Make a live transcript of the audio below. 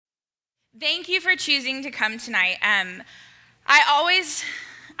Thank you for choosing to come tonight. I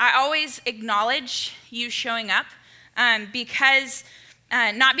always acknowledge you showing up because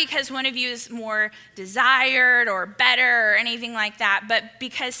not because one of you is more desired or better or anything like that, but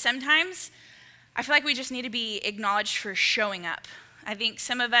because sometimes I feel like we just need to be acknowledged for showing up. I think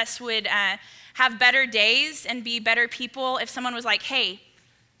some of us would have better days and be better people if someone was like, "Hey,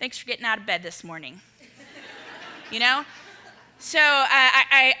 thanks for getting out of bed this morning." You know? So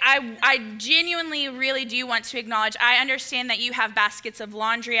I genuinely really do want to acknowledge, I understand that you have baskets of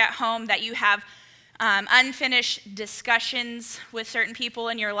laundry at home, that you have unfinished discussions with certain people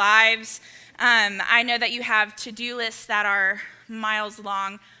in your lives. I know that you have to-do lists that are miles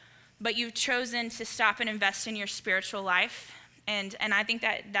long, but you've chosen to stop and invest in your spiritual life, and I think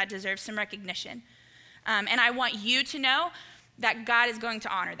that deserves some recognition. And I want you to know that God is going to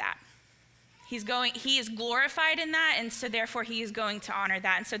honor that. He is glorified in that, and so therefore he is going to honor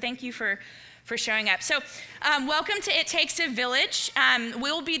that. And so thank you for showing up. So welcome to It Takes a Village.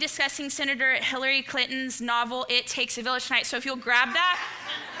 We'll be discussing Senator Hillary Clinton's novel, It Takes a Village, tonight. So if you'll grab that,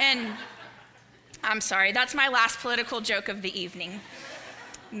 and I'm sorry, that's my last political joke of the evening.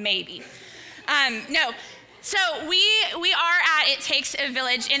 Maybe. No. So we are at It Takes a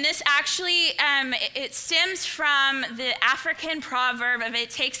Village, and this actually, it stems from the African proverb of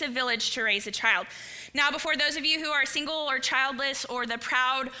it takes a village to raise a child. Now, before those of you who are single or childless or the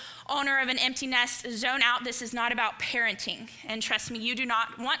proud owner of an empty nest, zone out. This is not about parenting, and trust me, you do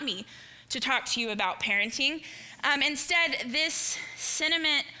not want me to talk to you about parenting. Instead, this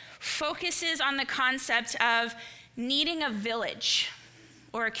sentiment focuses on the concept of needing a village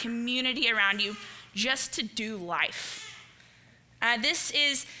or a community around you just to do life. This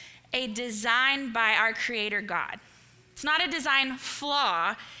is a design by our Creator God. It's not a design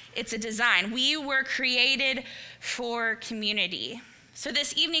flaw, it's a design. We were created for community. So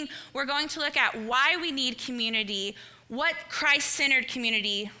this evening, we're going to look at why we need community, what Christ-centered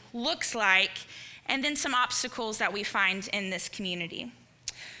community looks like, and then some obstacles that we find in this community.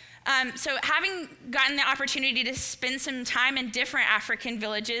 So having gotten the opportunity to spend some time in different African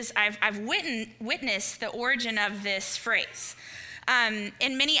villages, I've witnessed the origin of this phrase.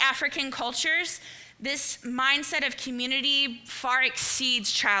 In many African cultures, this mindset of community far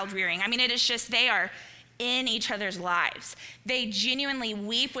exceeds child rearing. I mean, it is just, they are in each other's lives. They genuinely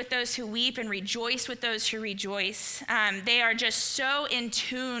weep with those who weep and rejoice with those who rejoice. They are just so in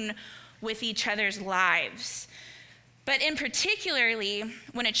tune with each other's lives. But in particularly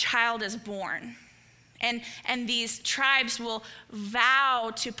when a child is born, and these tribes will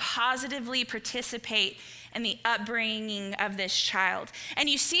vow to positively participate in the upbringing of this child. And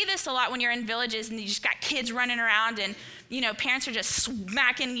you see this a lot when you're in villages and you just got kids running around and, parents are just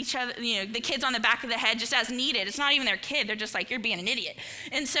smacking each other, the kids on the back of the head just as needed. It's not even their kid. They're just like, you're being an idiot.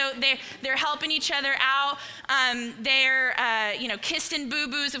 And so they're helping each other out. They're kissing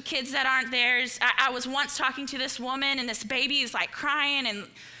boo-boos of kids that aren't theirs. I was once talking to this woman, and this baby is like crying and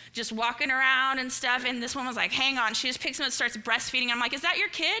just walking around and stuff, and this woman was like, hang on. She just picks him up and starts breastfeeding. I'm like, is that your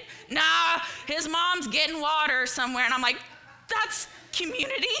kid? Nah, his mom's getting water somewhere. And I'm like, that's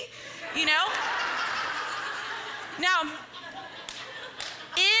community, Now,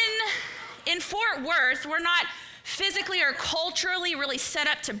 in Fort Worth, we're not physically or culturally really set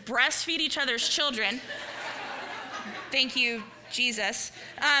up to breastfeed each other's children. Thank you, Jesus.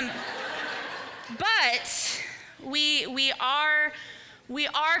 But we are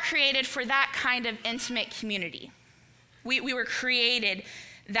created for that kind of intimate community. We were created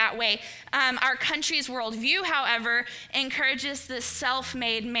that way. Our country's worldview, however, encourages the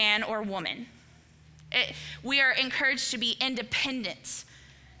self-made man or woman. We are encouraged to be independent.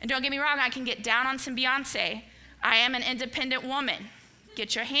 And don't get me wrong, I can get down on some Beyonce. I am an independent woman.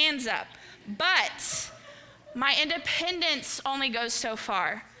 Get your hands up. But my independence only goes so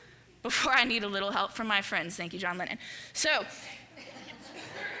far before I need a little help from my friends. Thank you, John Lennon. So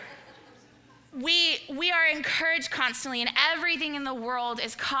we are encouraged constantly, and everything in the world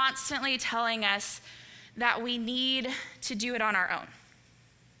is constantly telling us that we need to do it on our own,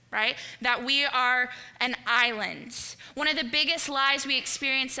 right? That we are an island. One of the biggest lies we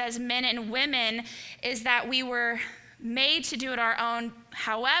experience as men and women is that we were made to do it our own.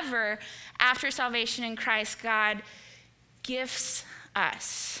 However, after salvation in Christ, God gifts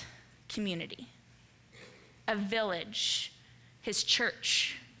us community, a village, his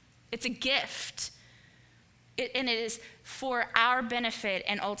church. It's a gift, and it is for our benefit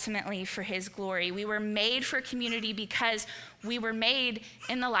and ultimately for his glory. We were made for community because we were made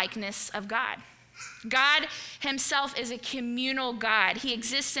in the likeness of God. God himself is a communal God. He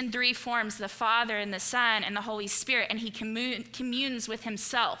exists in three forms, the Father and the Son and the Holy Spirit, and he communes with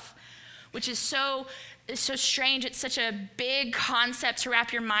himself. which is so strange. It's such a big concept to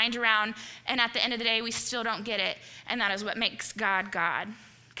wrap your mind around, and at the end of the day, we still don't get it, and that is what makes God God.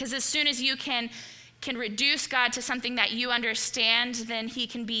 Because as soon as you can reduce God to something that you understand, then he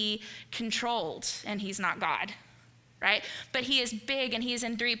can be controlled, and he's not God, right? But he is big, and he is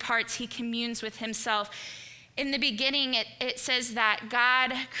in three parts. He communes with himself. In the beginning, it says that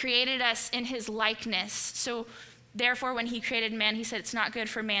God created us in his likeness. So therefore, when he created man, he said it's not good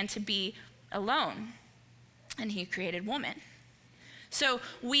for man to be alone. And he created woman. So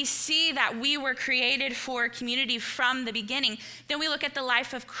we see that we were created for community from the beginning. Then we look at the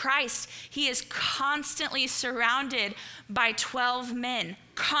life of Christ. He is constantly surrounded by 12 men,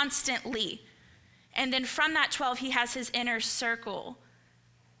 constantly. And then from that 12, he has his inner circle.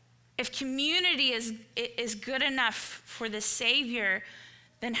 If community is good enough for the Savior,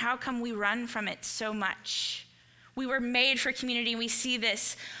 then how come we run from it so much? We were made for community. We see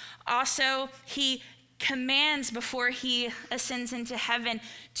this. Also, he commands before he ascends into heaven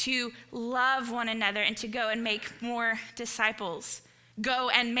to love one another and to go and make more disciples. Go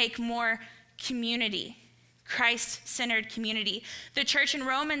and make more community, Christ-centered community. The church in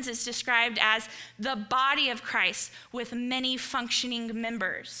Romans is described as the body of Christ with many functioning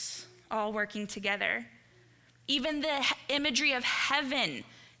members, all working together. Even the imagery of heaven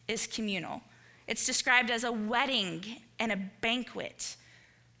is communal. It's described as a wedding and a banquet.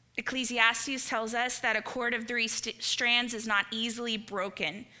 Ecclesiastes tells us that a cord of three strands is not easily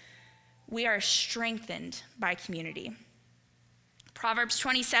broken. We are strengthened by community. Proverbs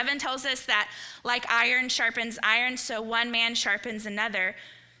 27 tells us that like iron sharpens iron, so one man sharpens another.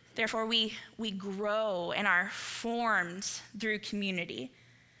 Therefore, we grow and are formed through community.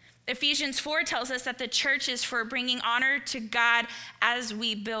 Ephesians 4 tells us that the church is for bringing honor to God as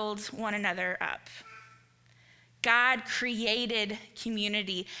we build one another up. God created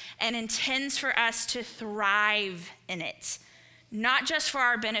community and intends for us to thrive in it, not just for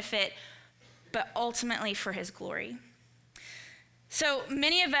our benefit, but ultimately for his glory. So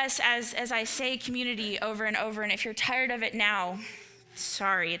many of us, as I say community over and over, and if you're tired of it now,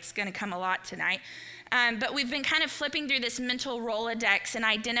 sorry, it's going to come a lot tonight. But we've been kind of flipping through this mental Rolodex and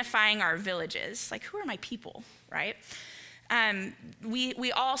identifying our villages. Like, who are my people, right?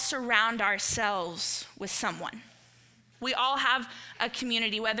 We all surround ourselves with someone. We all have a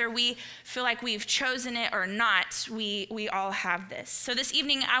community, whether we feel like we've chosen it or not, we all have this. So this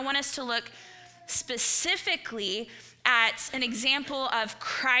evening, I want us to look specifically at an example of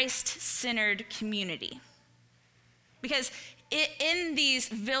Christ-centered community. Because in these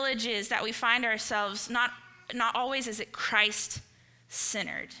villages that we find ourselves, not always is it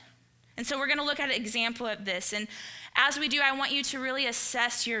Christ-centered. And so we're going to look at an example of this. And as we do, I want you to really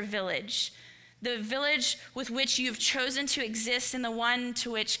assess your village, the village with which you've chosen to exist and the one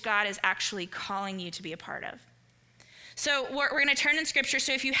to which God is actually calling you to be a part of. So we're going to turn in scripture.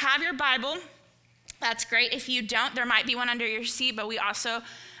 So if you have your Bible, that's great. If you don't, there might be one under your seat, but we also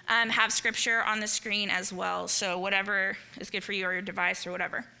have scripture on the screen as well. So whatever is good for you or your device or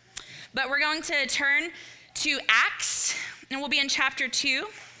whatever. But we're going to turn to Acts, and we'll be in chapter 2,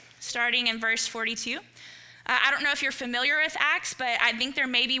 starting in verse 42. I don't know if you're familiar with Acts, but I think there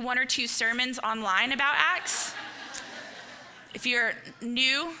may be one or two sermons online about Acts. If you're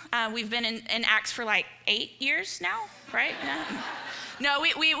new, we've been in Acts for like 8 years now, right? No,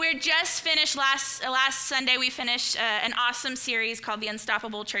 we're just finished last Sunday. We finished an awesome series called The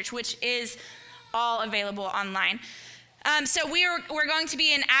Unstoppable Church, which is all available online. So we're going to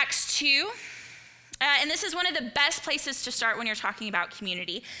be in Acts 2. And this is one of the best places to start when you're talking about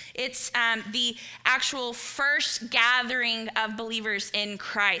community. It's the actual first gathering of believers in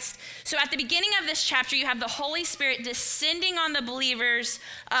Christ. So at the beginning of this chapter, you have the Holy Spirit descending on the believers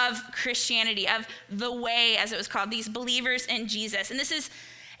of Christianity, of the way, as it was called, these believers in Jesus. And this is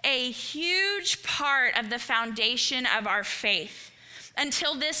a huge part of the foundation of our faith.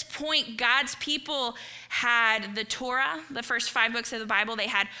 Until this point, God's people had the Torah, the first 5 books of the Bible. They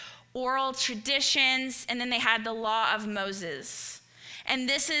had oral traditions, and then they had the law of Moses. And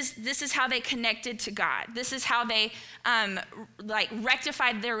this is how they connected to God. This is how they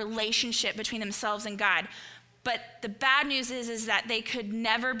rectified their relationship between themselves and God. But the bad news is that they could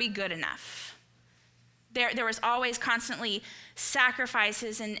never be good enough. There was always constantly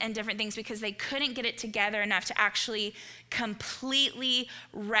sacrifices and different things because they couldn't get it together enough to actually completely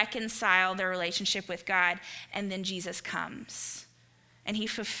reconcile their relationship with God. And then Jesus comes. And he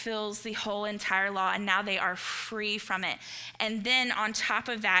fulfills the whole entire law, and now they are free from it. And then on top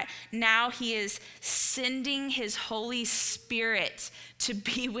of that, now he is sending his Holy Spirit to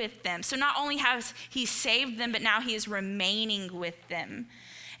be with them. So not only has he saved them, but now he is remaining with them.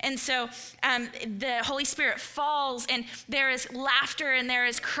 And so the Holy Spirit falls, and there is laughter, and there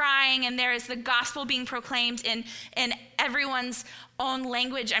is crying, and there is the gospel being proclaimed in everyone's own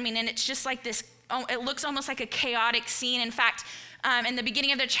language. I mean, and it's just like this, it looks almost like a chaotic scene. In fact, in the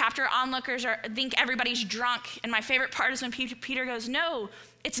beginning of the chapter, onlookers think everybody's drunk. And my favorite part is when Peter goes, no,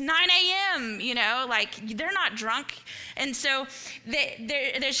 it's 9 a.m., like they're not drunk. And so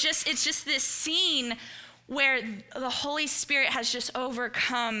it's just this scene where the Holy Spirit has just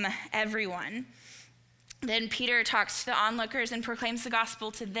overcome everyone. Then Peter talks to the onlookers and proclaims the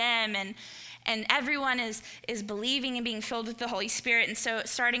gospel to them, and everyone is believing and being filled with the Holy Spirit. And so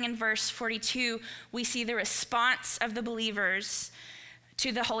starting in verse 42, we see the response of the believers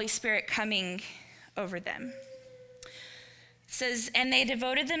to the Holy Spirit coming over them. It says, and they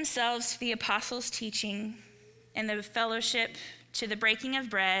devoted themselves to the apostles' teaching and the fellowship, to the breaking of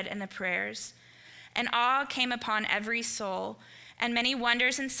bread and the prayers. And awe came upon every soul, and many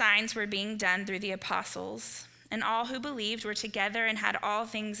wonders and signs were being done through the apostles. And all who believed were together and had all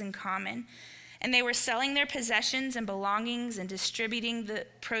things in common. And they were selling their possessions and belongings and distributing the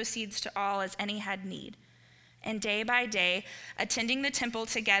proceeds to all as any had need. And day by day, attending the temple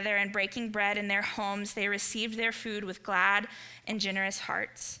together and breaking bread in their homes, they received their food with glad and generous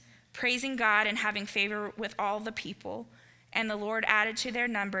hearts, praising God and having favor with all the people. And the Lord added to their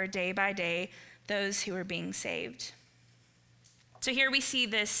number day by day those who were being saved. So here we see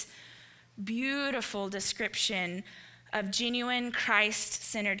this beautiful description of genuine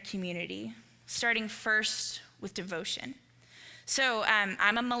Christ-centered community, starting first with devotion. So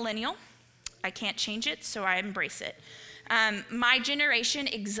I'm a millennial. I can't change it, so I embrace it. My generation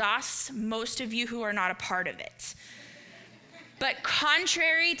exhausts most of you who are not a part of it. But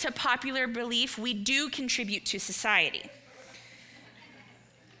contrary to popular belief, we do contribute to society.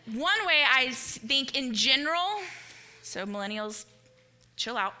 One way I think in general, so millennials,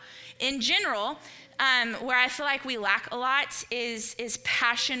 chill out. In general, where I feel like we lack a lot is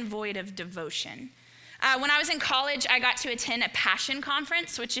passion void of devotion. When I was in college, I got to attend a Passion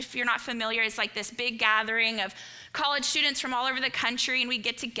Conference, which if you're not familiar, is like this big gathering of college students from all over the country, and we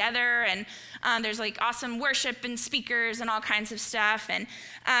get together, and there's like awesome worship and speakers and all kinds of stuff. And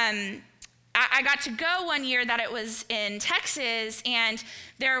I got to go one year that it was in Texas, and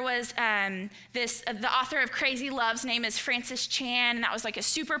there was the author of Crazy Love's name is Francis Chan, and that was like a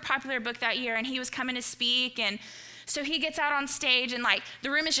super popular book that year, and he was coming to speak. And so he gets out on stage, and like the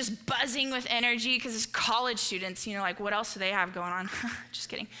room is just buzzing with energy because it's college students, like what else do they have going on? Just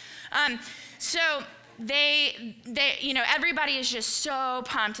kidding. So they everybody is just so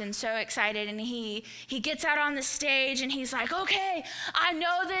pumped and so excited, and he gets out on the stage, and he's like, okay, I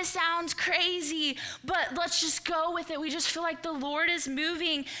know this sounds crazy, but let's just go with it. We just feel like the Lord is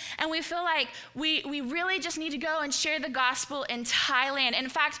moving, and we feel like we really just need to go and share the gospel in Thailand. In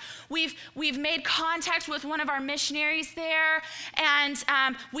fact, we've made contact with one of our missionaries there, and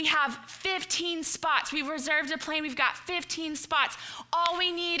we have 15 spots. We've reserved a plane. We've got 15 spots. All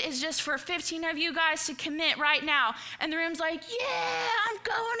we need is just for 15 of you guys to commit right now. And the room's like, yeah, I'm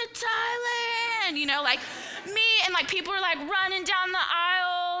going to Thailand, like me, and like people are like running down the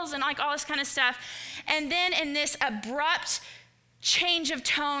aisles and like all this kind of stuff. And then in this abrupt change of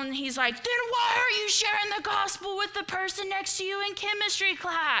tone, he's like, then why are you sharing the gospel with the person next to you in chemistry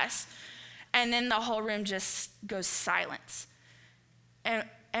class? And then the whole room just goes silent. And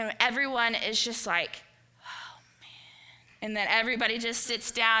everyone is just like, and then everybody just sits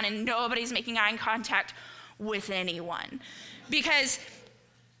down, and nobody's making eye contact with anyone. Because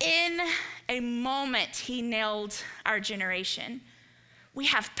in a moment, he nailed our generation. We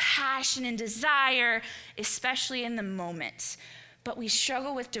have passion and desire, especially in the moment. But we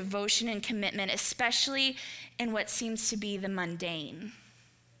struggle with devotion and commitment, especially in what seems to be the mundane.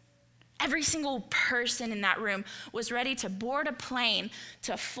 Every single person in that room was ready to board a plane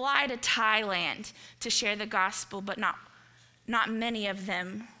to fly to Thailand to share the gospel, but not many of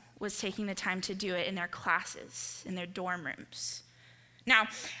them was taking the time to do it in their classes, in their dorm rooms. Now,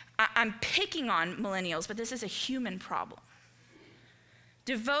 I'm picking on millennials, but this is a human problem.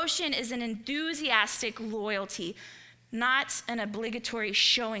 Devotion is an enthusiastic loyalty, not an obligatory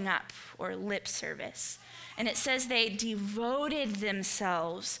showing up or lip service. And it says they devoted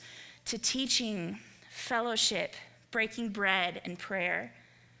themselves to teaching, fellowship, breaking bread, and prayer.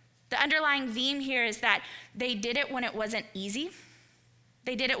 The underlying theme here is that they did it when it wasn't easy.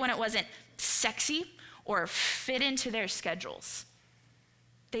 They did it when it wasn't sexy or fit into their schedules.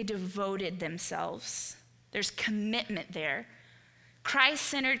 They devoted themselves. There's commitment there.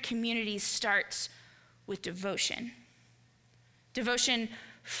 Christ-centered community starts with devotion. Devotion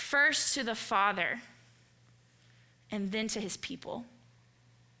first to the Father and then to his people.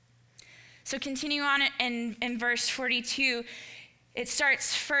 So continue on in verse 42, it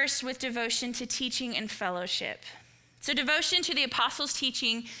starts first with devotion to teaching and fellowship. So devotion to the apostles'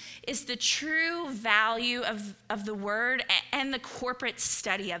 teaching is the true value of the word and the corporate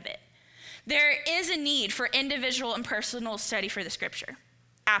study of it. There is a need for individual and personal study for the scripture,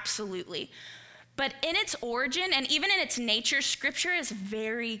 absolutely. But in its origin and even in its nature, scripture is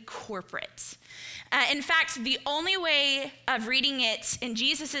very corporate. In fact, the only way of reading it in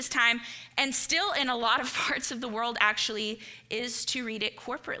Jesus' time, and still in a lot of parts of the world actually, is to read it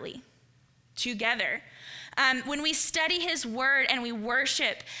corporately, together. When we study his word and we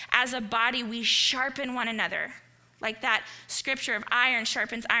worship as a body, we sharpen one another. Like that scripture of iron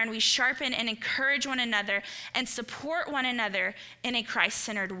sharpens iron, we sharpen and encourage one another and support one another in a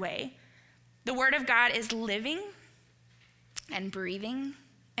Christ-centered way. The word of God is living and breathing,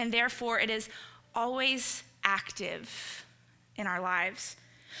 and therefore it is always active in our lives.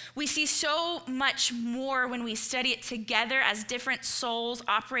 We see so much more when we study it together as different souls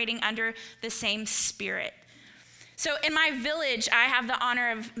operating under the same spirit. So in my village, I have the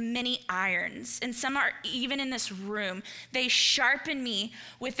honor of many irons, and some are even in this room. They sharpen me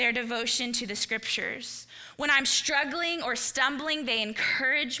with their devotion to the scriptures. When I'm struggling or stumbling, they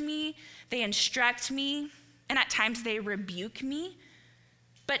encourage me, they instruct me, and at times they rebuke me,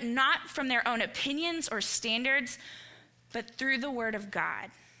 but not from their own opinions or standards, but through the word of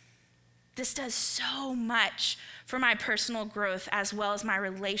God. This does so much for my personal growth as well as my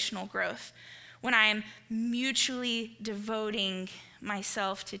relational growth when I am mutually devoting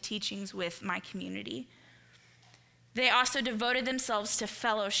myself to teachings with my community. They also devoted themselves to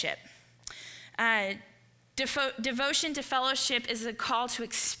fellowship. Devotion to fellowship is a call to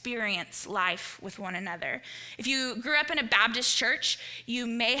experience life with one another. If you grew up in a Baptist church, you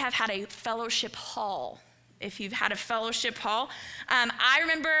may have had a fellowship hall. If you've had a fellowship hall, I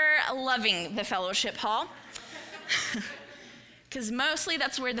remember loving the fellowship hall because mostly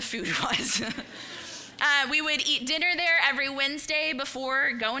that's where the food was. We would eat dinner there every Wednesday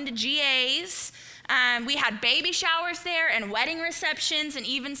before going to GAs. We had baby showers there and wedding receptions and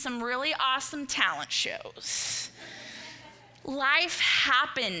even some really awesome talent shows. Life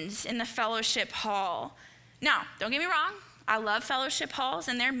happens in the fellowship hall. Now, don't get me wrong. I love fellowship halls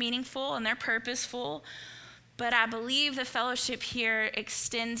and they're meaningful and they're purposeful. But I believe the fellowship here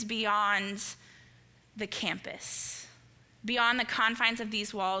extends beyond the campus, beyond the confines of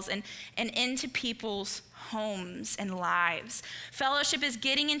these walls and into people's homes and lives. Fellowship is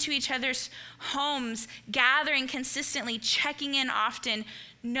getting into each other's homes, gathering consistently, checking in often,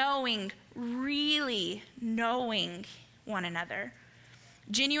 really knowing one another.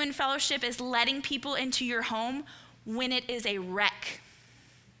 Genuine fellowship is letting people into your home when it is a wreck.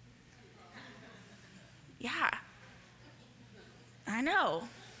 Yeah, I know.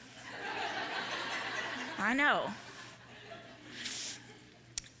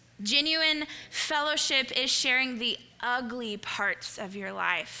 Genuine fellowship is sharing the ugly parts of your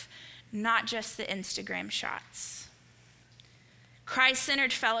life, not just the Instagram shots.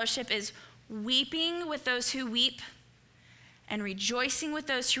 Christ-centered fellowship is weeping with those who weep and rejoicing with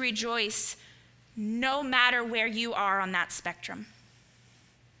those who rejoice, no matter where you are on that spectrum.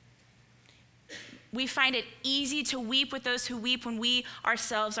 We find it easy to weep with those who weep when we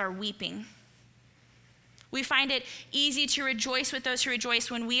ourselves are weeping. We find it easy to rejoice with those who rejoice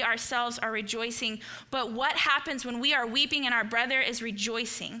when we ourselves are rejoicing. But what happens when we are weeping and our brother is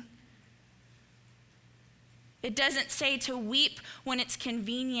rejoicing? It doesn't say to weep when it's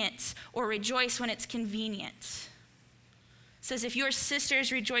convenient or rejoice when it's convenient. It says if your sister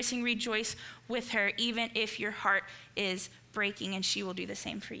is rejoicing, rejoice with her, even if your heart is breaking, and she will do the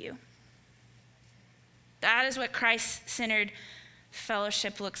same for you. That is what Christ-centered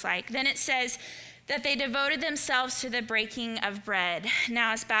fellowship looks like. Then it says that they devoted themselves to the breaking of bread.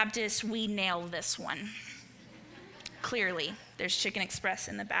 Now, as Baptists, we nail this one. Clearly, there's Chicken Express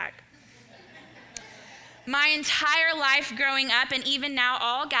in the back. My entire life growing up, and even now,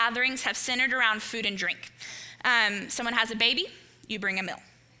 all gatherings have centered around food and drink. Someone has a baby, you bring a meal.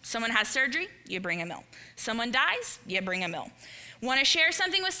 Someone has surgery, you bring a meal. Someone dies, you bring a meal. Want to share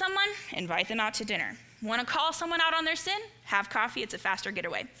something with someone? Invite them out to dinner. Want to call someone out on their sin? Have coffee, it's a faster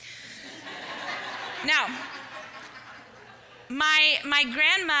getaway. Now, my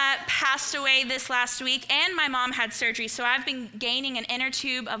grandma passed away this last week, and my mom had surgery, so I've been gaining an inner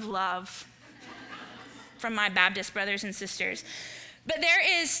tube of love from my Baptist brothers and sisters. But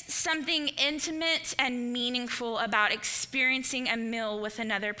there is something intimate and meaningful about experiencing a meal with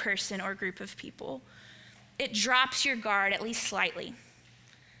another person or group of people. It drops your guard, at least slightly.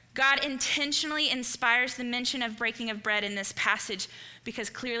 God intentionally inspires the mention of breaking of bread in this passage because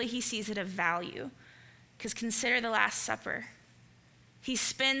clearly he sees it of value. Because consider the Last Supper. He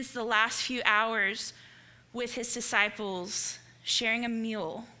spends the last few hours with his disciples, sharing a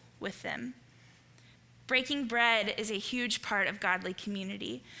meal with them. Breaking bread is a huge part of godly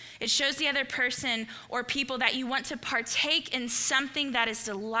community. It shows the other person or people that you want to partake in something that is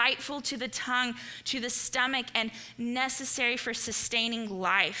delightful to the tongue, to the stomach, and necessary for sustaining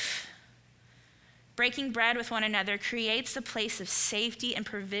life. Breaking bread with one another creates a place of safety and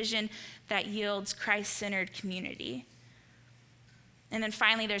provision that yields Christ-centered community. And then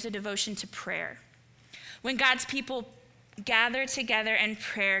finally, there's a devotion to prayer. When God's people gather together in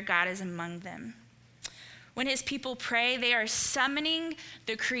prayer, God is among them. When his people pray, they are summoning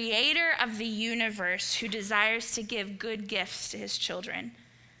the creator of the universe who desires to give good gifts to his children.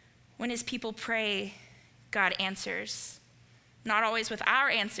 When his people pray, God answers. Not always with our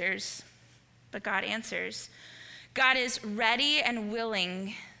answers, but God answers. God is ready and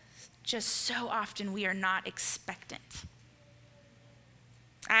willing, just so often we are not expectant.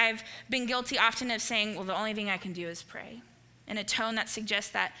 I've been guilty often of saying, well, the only thing I can do is pray, in a tone that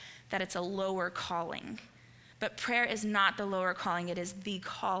suggests that it's a lower calling. But prayer is not the lower calling, it is the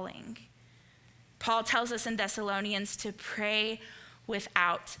calling. Paul tells us in Thessalonians to pray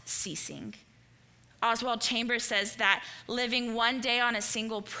without ceasing. Oswald Chambers says that living one day on a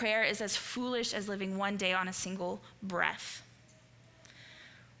single prayer is as foolish as living one day on a single breath.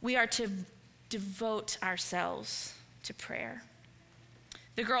 We are to devote ourselves to prayer.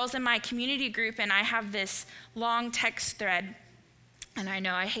 The girls in my community group and I have this long text thread. And I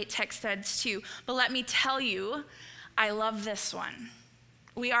know I hate text threads too, but let me tell you, I love this one.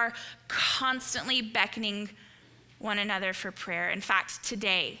 We are constantly beckoning one another for prayer. In fact,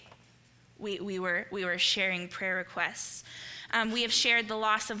 today, we were sharing prayer requests. We have shared the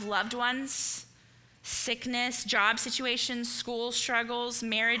loss of loved ones, sickness, job situations, school struggles,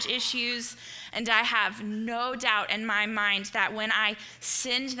 marriage issues, and I have no doubt in my mind that when I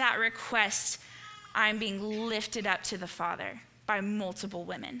send that request, I'm being lifted up to the Father by multiple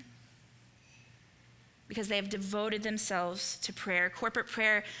women because they have devoted themselves to prayer. Corporate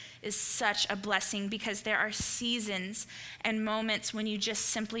prayer is such a blessing because there are seasons and moments when you just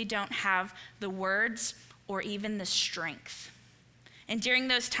simply don't have the words or even the strength. And during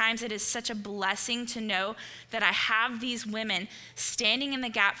those times, it is such a blessing to know that I have these women standing in the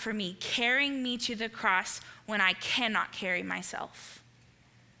gap for me, carrying me to the cross when I cannot carry myself.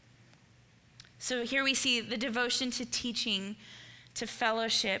 So here we see the devotion to teaching, to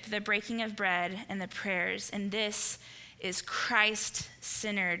fellowship, the breaking of bread, and the prayers. And this is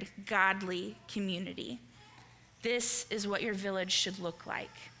Christ-centered, godly community. This is what your village should look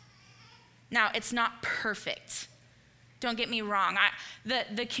like. Now, it's not perfect. Don't get me wrong.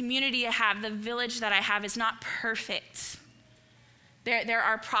 The community I have, the village that I have is not perfect. There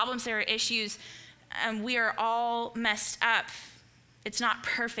are problems, there are issues, and we are all messed up. It's not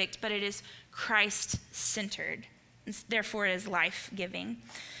perfect, but it is Christ-centered. Therefore, it is life-giving.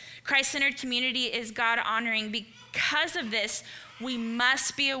 Christ-centered community is God-honoring. Because of this, we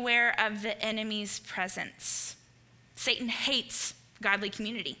must be aware of the enemy's presence. Satan hates godly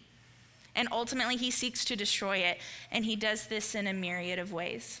community, and ultimately he seeks to destroy it, and he does this in a myriad of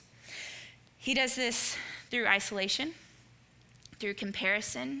ways. He does this through isolation, through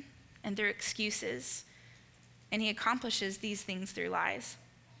comparison, and through excuses, and he accomplishes these things through lies.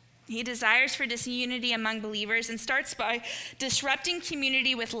 He desires for disunity among believers and starts by disrupting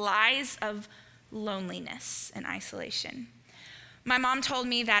community with lies of loneliness and isolation. My mom told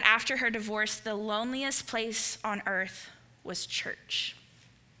me that after her divorce, the loneliest place on earth was church.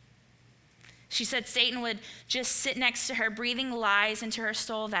 She said Satan would just sit next to her, breathing lies into her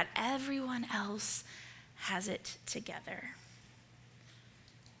soul that everyone else has it together,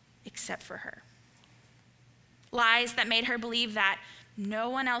 except for her. Lies that made her believe that no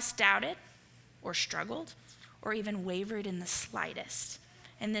one else doubted or struggled or even wavered in the slightest.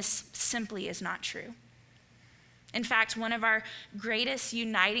 And this simply is not true. In fact, one of our greatest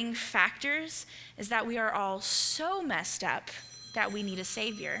uniting factors is that we are all so messed up that we need a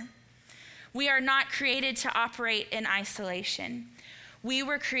savior. We are not created to operate in isolation. We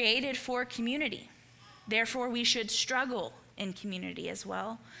were created for community. Therefore, we should struggle in community as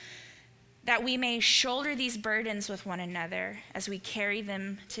well, that we may shoulder these burdens with one another as we carry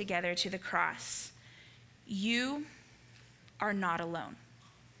them together to the cross. You are not alone.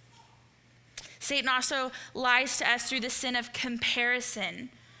 Satan also lies to us through the sin of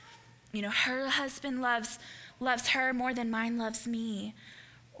comparison. You know, her husband loves her more than mine loves me.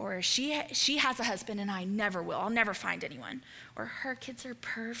 Or she has a husband and I never will. I'll never find anyone. Or her kids are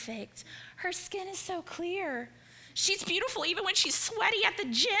perfect. Her skin is so clear. She's beautiful even when she's sweaty at the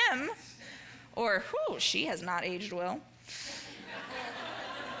gym. Or, she has not aged well.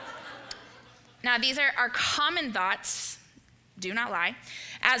 Now, these are common thoughts, do not lie,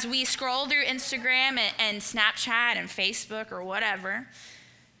 as we scroll through Instagram and Snapchat and Facebook or whatever,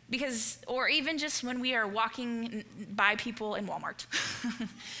 or even just when we are walking by people in Walmart,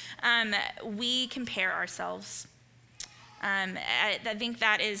 we compare ourselves. I think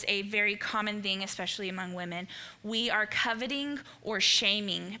that is a very common thing, especially among women. We are coveting or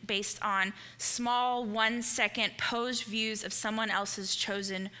shaming based on small 1-second posed views of someone else's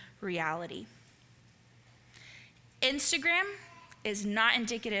chosen reality. Instagram is not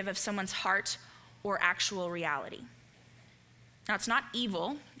indicative of someone's heart or actual reality. Now, it's not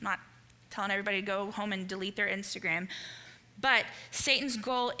evil, I'm not telling everybody to go home and delete their Instagram, but Satan's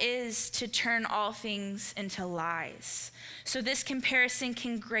goal is to turn all things into lies. So this comparison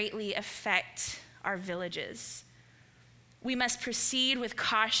can greatly affect our villages. We must proceed with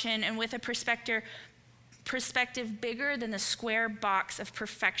caution and with a perspective bigger than the square box of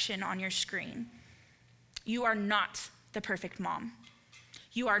perfection on your screen. You are not the perfect mom.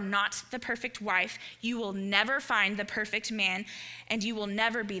 You are not the perfect wife. You will never find the perfect man, and you will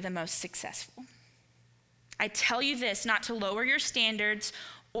never be the most successful. I tell you this not to lower your standards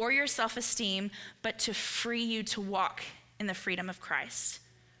or your self-esteem, but to free you to walk in the freedom of Christ.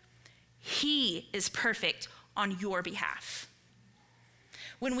 He is perfect on your behalf.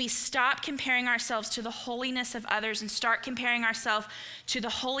 When we stop comparing ourselves to the holiness of others and start comparing ourselves to the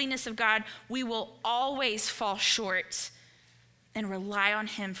holiness of God, we will always fall short and rely on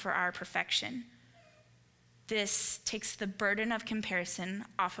him for our perfection. This takes the burden of comparison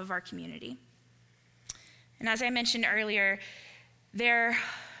off of our community. And as I mentioned earlier, there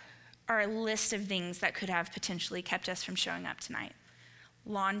are a list of things that could have potentially kept us from showing up tonight.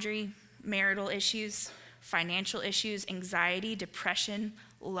 Laundry, marital issues, financial issues, anxiety, depression,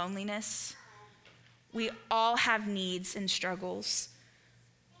 loneliness. We all have needs and struggles,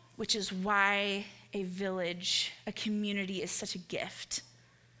 which is why a village, a community is such a gift.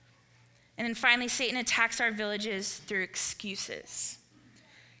 And then finally, Satan attacks our villages through excuses.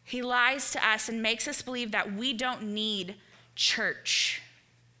 He lies to us and makes us believe that we don't need church.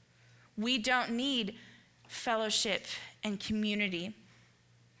 We don't need fellowship and community,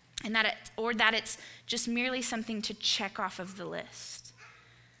 and that it's just merely something to check off of the list.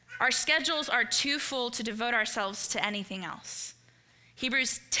 Our schedules are too full to devote ourselves to anything else.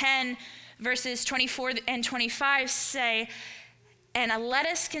 Hebrews 10, verses 24 and 25 say, "And let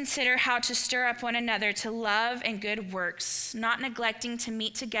us consider how to stir up one another to love and good works, not neglecting to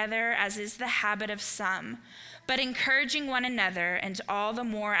meet together as is the habit of some, but encouraging one another, and all the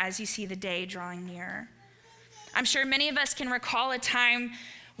more as you see the day drawing nearer." I'm sure many of us can recall a time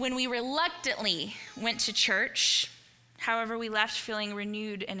when we reluctantly went to church. However, we left feeling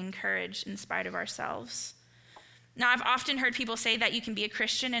renewed and encouraged in spite of ourselves. Now, I've often heard people say that you can be a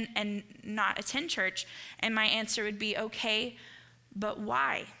Christian and not attend church, and my answer would be, okay, but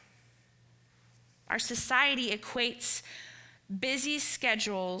why? Our society equates busy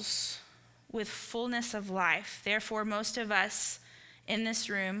schedules with fullness of life. Therefore, most of us in this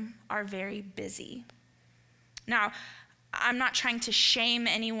room are very busy. Now, I'm not trying to shame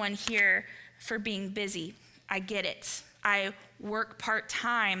anyone here for being busy. I get it. I work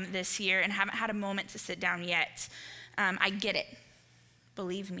part-time this year and haven't had a moment to sit down yet. I get it,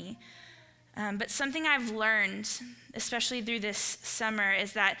 believe me. But something I've learned, especially through this summer,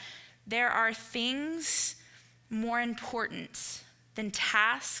 is that there are things more important than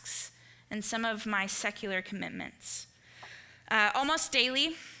tasks and some of my secular commitments. Almost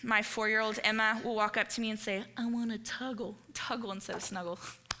daily, my 4-year-old Emma will walk up to me and say, "I want to tuggle." Tuggle instead of snuggle.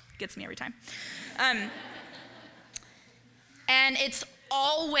 Gets me every time. And it's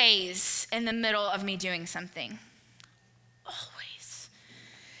always in the middle of me doing something. Always.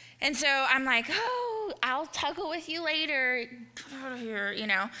 And so I'm like, "Oh, I'll tuggle with you later." Get out of here,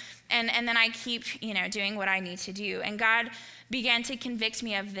 And then I keep, doing what I need to do. And God began to convict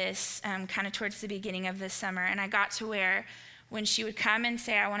me of this kind of towards the beginning of this summer. And I got to where when she would come and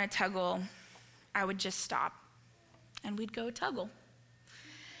say, "I want to tuggle," I would just stop and we'd go tuggle.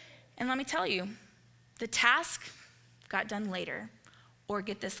 And let me tell you, the task got done later. Or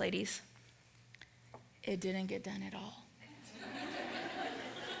get this, ladies, it didn't get done at all.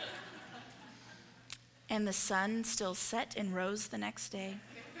 And the sun still set and rose the next day.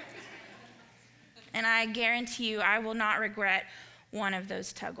 And I guarantee you, I will not regret one of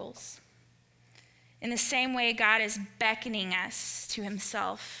those tuggles. In the same way, God is beckoning us to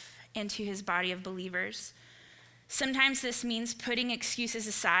himself and to his body of believers. Sometimes this means putting excuses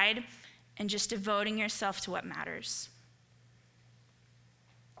aside and just devoting yourself to what matters.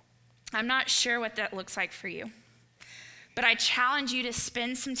 I'm not sure what that looks like for you, but I challenge you to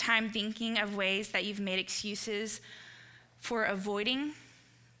spend some time thinking of ways that you've made excuses for avoiding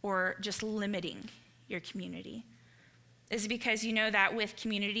or just limiting your community. Is it because you know that with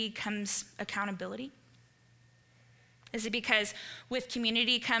community comes accountability? Is it because with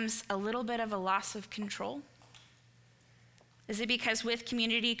community comes a little bit of a loss of control? Is it because with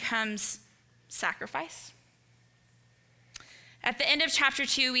community comes sacrifice? At the end of chapter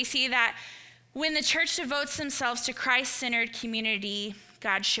 2, we see that when the church devotes themselves to Christ-centered community,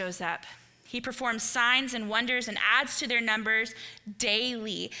 God shows up. He performs signs and wonders and adds to their numbers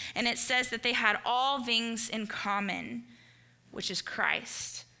daily. And it says that they had all things in common, which is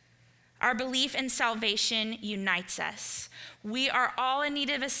Christ. Our belief in salvation unites us. We are all in need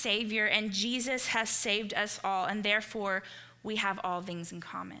of a Savior, and Jesus has saved us all, and therefore we have all things in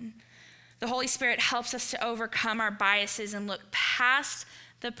common. The Holy Spirit helps us to overcome our biases and look past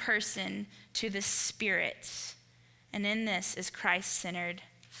the person to the Spirit. And in this is Christ-centered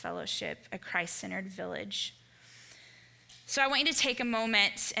fellowship, a Christ-centered village. So I want you to take a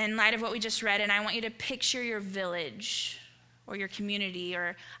moment in light of what we just read, and I want you to picture your village or your community,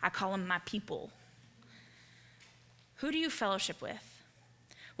 or I call them my people. Who do you fellowship with?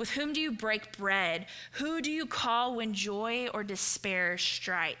 With whom do you break bread? Who do you call when joy or despair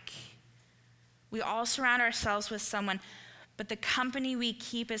strike? We all surround ourselves with someone, but the company we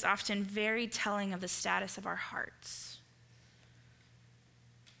keep is often very telling of the status of our hearts.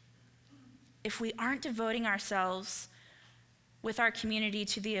 If we aren't devoting ourselves with our community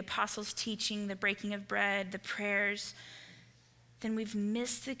to the apostles' teaching, the breaking of bread, the prayers, then we've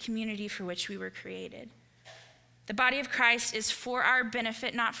missed the community for which we were created. The body of Christ is for our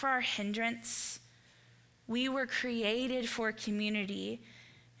benefit, not for our hindrance. We were created for community,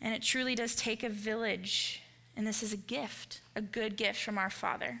 and it truly does take a village, and this is a gift, a good gift from our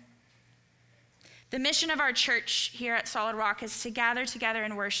Father. The mission of our church here at Solid Rock is to gather together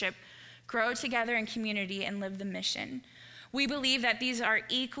and worship, grow together in community, and live the mission. We believe that these are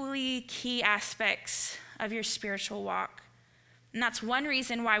equally key aspects of your spiritual walk. And that's one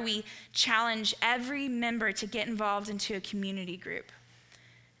reason why we challenge every member to get involved into a community group.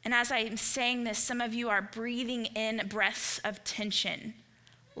 And as I'm saying this, some of you are breathing in breaths of tension.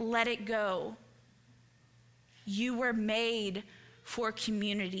 Let it go. You were made for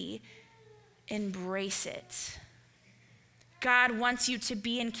community. Embrace it. God wants you to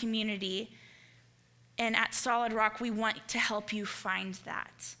be in community. And at Solid Rock, we want to help you find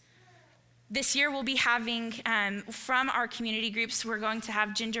that. This year we'll be having, from our community groups, we're going to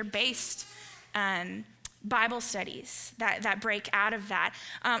have gender-based Bible studies that break out of that.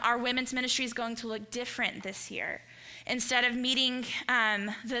 Our women's ministry is going to look different this year. Instead of meeting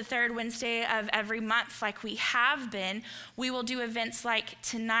the third Wednesday of every month like we have been, we will do events like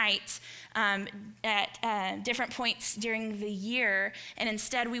tonight at different points during the year. And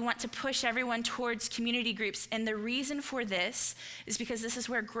instead, we want to push everyone towards community groups. And the reason for this is because this is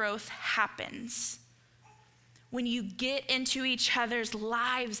where growth happens. When you get into each other's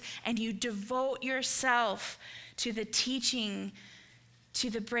lives and you devote yourself to the teaching,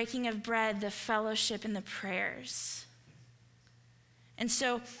 to the breaking of bread, the fellowship, and the prayers. And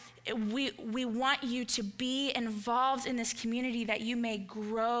so we want you to be involved in this community that you may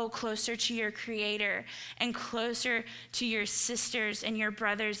grow closer to your Creator and closer to your sisters and your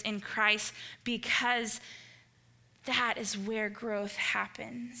brothers in Christ, because that is where growth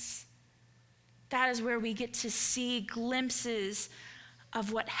happens. That is where we get to see glimpses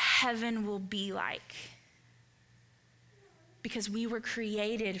of what heaven will be like, because we were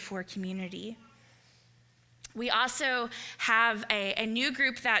created for community. We also have a new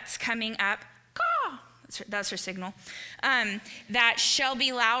group that's coming up. That's her signal. That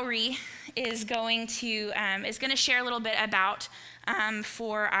Shelby Lowry is going to share a little bit about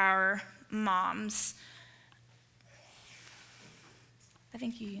for our moms. I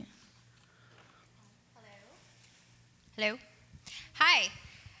think you. Hello. Hi.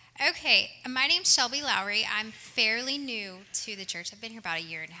 Okay, my name's Shelby Lowry. I'm fairly new to the church. I've been here about a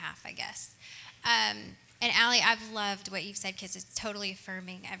year and a half, I guess. And Allie, I've loved what you've said, because it's totally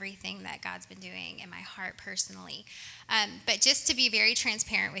affirming everything that God's been doing in my heart personally. But just to be very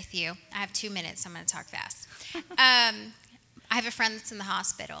transparent with you, I have 2 minutes, so I'm going to talk fast. I have a friend that's in the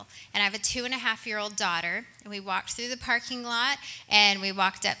hospital, and I have a 2.5-year-old daughter, and we walked through the parking lot, and we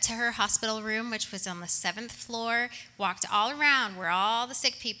walked up to her hospital room, which was on the 7th floor, walked all around where all the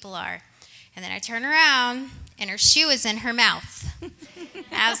sick people are, And then I turn around, and her shoe is in her mouth. And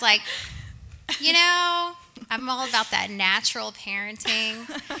I was like, I'm all about that natural parenting.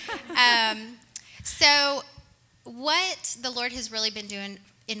 So what the Lord has really been doing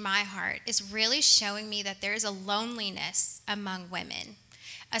in my heart is really showing me that there is a loneliness among women,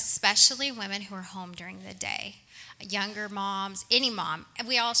 especially women who are home during the day. Younger moms, any mom,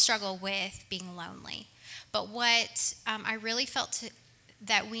 we all struggle with being lonely. But what I really felt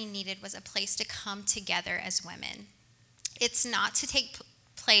that we needed was a place to come together as women. It's not to take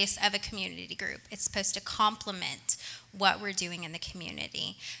place of a community group. It's supposed to complement what we're doing in the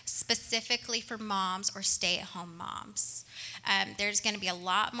community, specifically for moms or stay-at-home moms. There's going to be a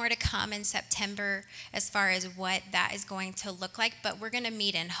lot more to come in September as far as what that is going to look like, but we're going to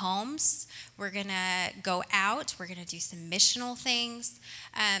meet in homes. We're going to go out. We're going to do some missional things.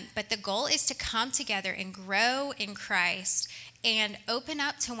 But the goal is to come together and grow in Christ and open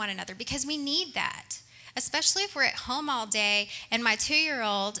up to one another, because we need that, especially if we're at home all day. And my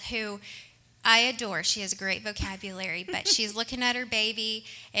 2-year-old, who I adore, she has a great vocabulary, but she's looking at her baby,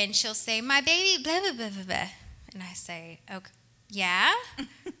 and she'll say, "My baby, blah, blah, blah, blah, blah." And I say, "Okay, yeah?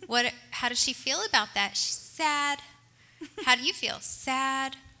 How does she feel about that?" She's sad. "How do you feel?"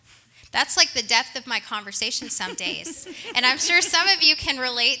 "Sad." That's like the depth of my conversation some days. And I'm sure some of you can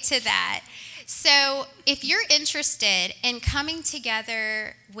relate to that. So if you're interested in coming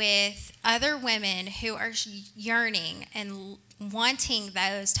together with other women who are yearning and wanting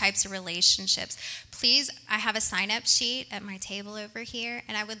those types of relationships, please, I have a sign-up sheet at my table over here,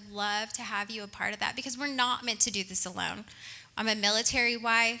 and I would love to have you a part of that, because we're not meant to do this alone. I'm a military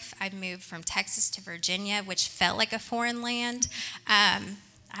wife. I moved from Texas to Virginia, which felt like a foreign land.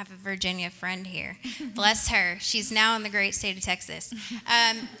 I have a Virginia friend here. Bless her. She's now in the great state of Texas.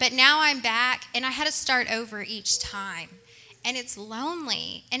 But now I'm back, and I had to start over each time. And it's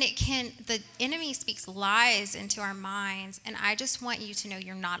lonely, and the enemy speaks lies into our minds, and I just want you to know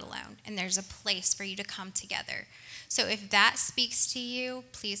you're not alone, and there's a place for you to come together. So if that speaks to you,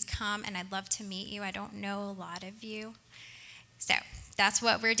 please come, and I'd love to meet you. I don't know a lot of you. So that's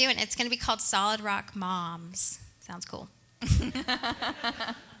what we're doing. It's going to be called Solid Rock Moms. Sounds cool. That's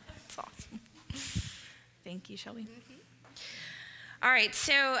awesome. Thank you, Shelby. All right,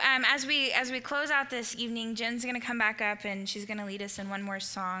 so as we close out this evening, Jen's going to come back up, and she's going to lead us in one more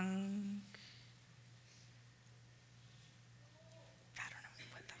song. I don't know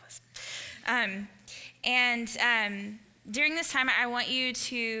what that was. During this time, I want you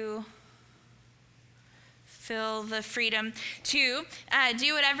to feel the freedom to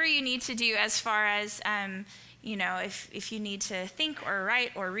do whatever you need to do, as far as if you need to think or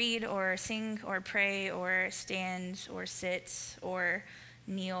write or read or sing or pray or stand or sit or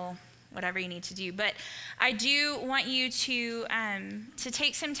kneel, whatever you need to do. But I do want you to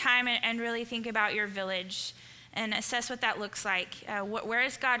take some time and really think about your village and assess what that looks like. Where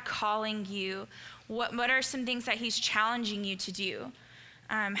is God calling you? What are some things that he's challenging you to do?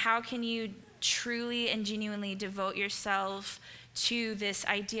 How can you truly and genuinely devote yourself to this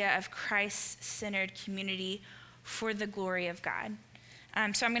idea of Christ-centered community for the glory of God?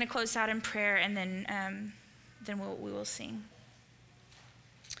 So I'm going to close out in prayer, and then we will sing.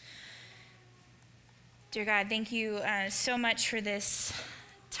 Dear God, thank you so much for this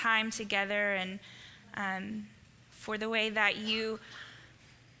time together, and for the way that you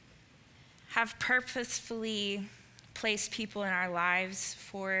have purposefully placed people in our lives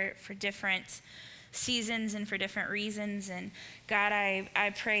for different seasons and for different reasons. And God,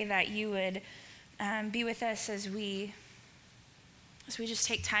 I pray that you would be with us as we just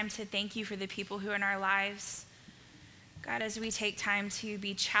take time to thank you for the people who are in our lives. God, as we take time to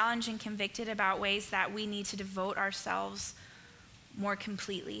be challenged and convicted about ways that we need to devote ourselves more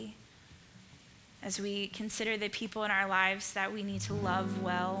completely. As we consider the people in our lives that we need to love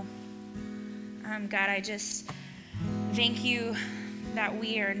well. God, I just thank you that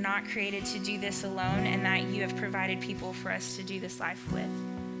we are not created to do this alone, and that you have provided people for us to do this life with.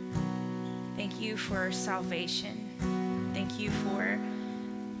 Thank you for salvation. Thank you for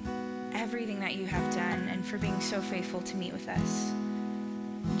everything that you have done, and for being so faithful to meet with us.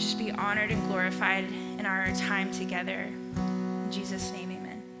 Just be honored and glorified in our time together. In Jesus' name, amen.